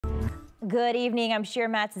Good evening. I'm Shira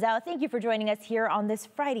Matzau. Thank you for joining us here on this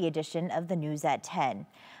Friday edition of the News at 10.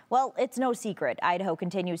 Well, it's no secret. Idaho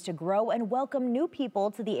continues to grow and welcome new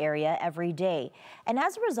people to the area every day. And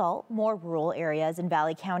as a result, more rural areas in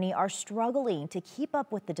Valley County are struggling to keep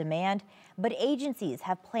up with the demand, but agencies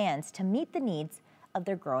have plans to meet the needs of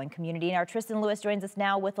their growing community. And our Tristan Lewis joins us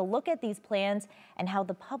now with a look at these plans and how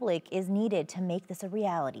the public is needed to make this a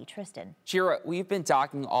reality. Tristan. Shira, we've been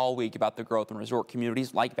talking all week about the growth in resort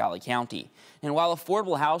communities like Valley County. And while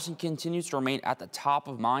affordable housing continues to remain at the top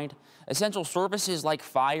of mind, essential services like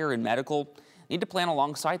fire and medical need to plan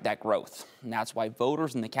alongside that growth. And that's why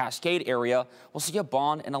voters in the Cascade area will see a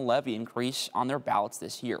bond and a levy increase on their ballots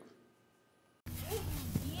this year.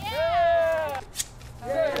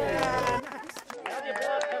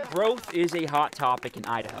 Growth is a hot topic in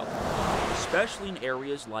Idaho, especially in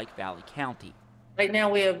areas like Valley County. Right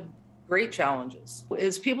now we have great challenges.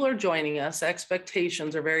 As people are joining us,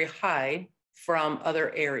 expectations are very high from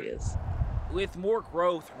other areas. With more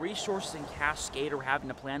growth, resources in Cascade are having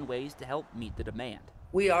to plan ways to help meet the demand.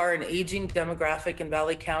 We are an aging demographic in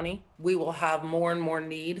Valley County. We will have more and more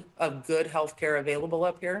need of good health care available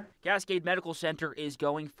up here. Cascade Medical Center is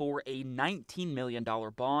going for a $19 million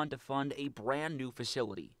bond to fund a brand new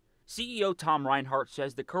facility. CEO Tom Reinhardt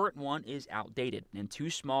says the current one is outdated and too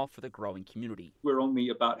small for the growing community. We're only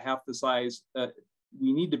about half the size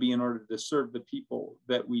we need to be in order to serve the people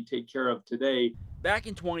that we take care of today. Back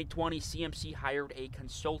in 2020, CMC hired a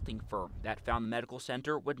consulting firm that found the medical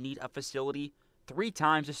center would need a facility 3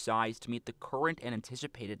 times the size to meet the current and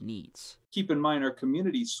anticipated needs. Keep in mind, our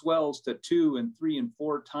community swells to 2 and 3 and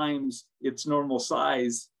 4 times its normal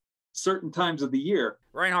size certain times of the year.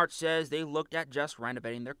 Reinhardt says they looked at just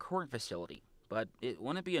renovating their current facility, but it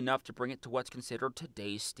wouldn't be enough to bring it to what's considered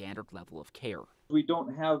today's standard level of care. We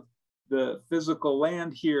don't have the physical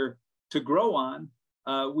land here to grow on.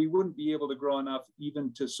 We wouldn't be able to grow enough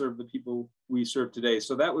even to serve the people we serve today.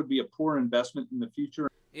 So that would be a poor investment in the future.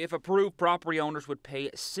 If approved, property owners would pay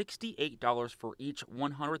 $68 for each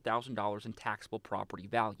 $100,000 in taxable property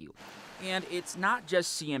value. And it's not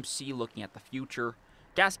just CMC looking at the future.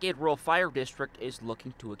 Cascade Rural Fire District is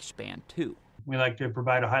looking to expand too. We like to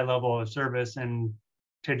provide a high level of service, and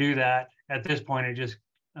to do that at this point, it just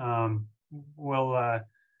we're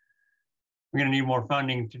going to need more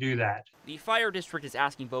funding to do that. The fire district is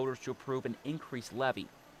asking voters to approve an increased levy.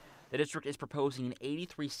 The district is proposing an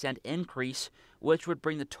 83-cent increase, which would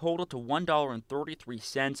bring the total to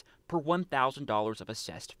 $1.33 per $1,000 of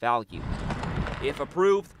assessed value. If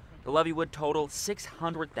approved, the levy would total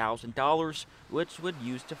 $600,000, which would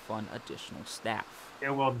use to fund additional staff.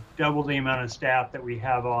 It will double the amount of staff that we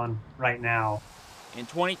have on right now. In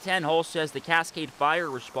 2010, Hull says the Cascade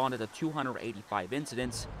Fire responded to 285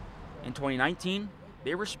 incidents. In 2019,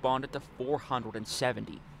 they responded to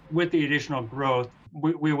 470. With the additional growth,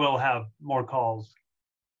 we will have more calls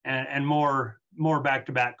and more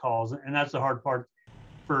back-to-back calls. And that's the hard part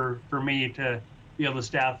for me to be able to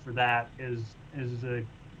staff for that is the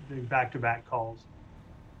back-to-back calls.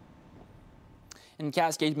 And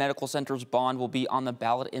Cascade Medical Center's bond will be on the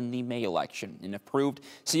ballot in the May election. And if approved,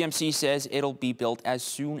 CMC says it'll be built as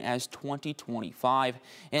soon as 2025.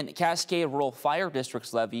 And Cascade Rural Fire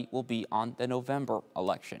District's levy will be on the November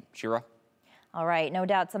election. Shira? All right, no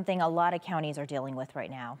doubt something a lot of counties are dealing with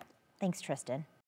right now. Thanks, Tristan.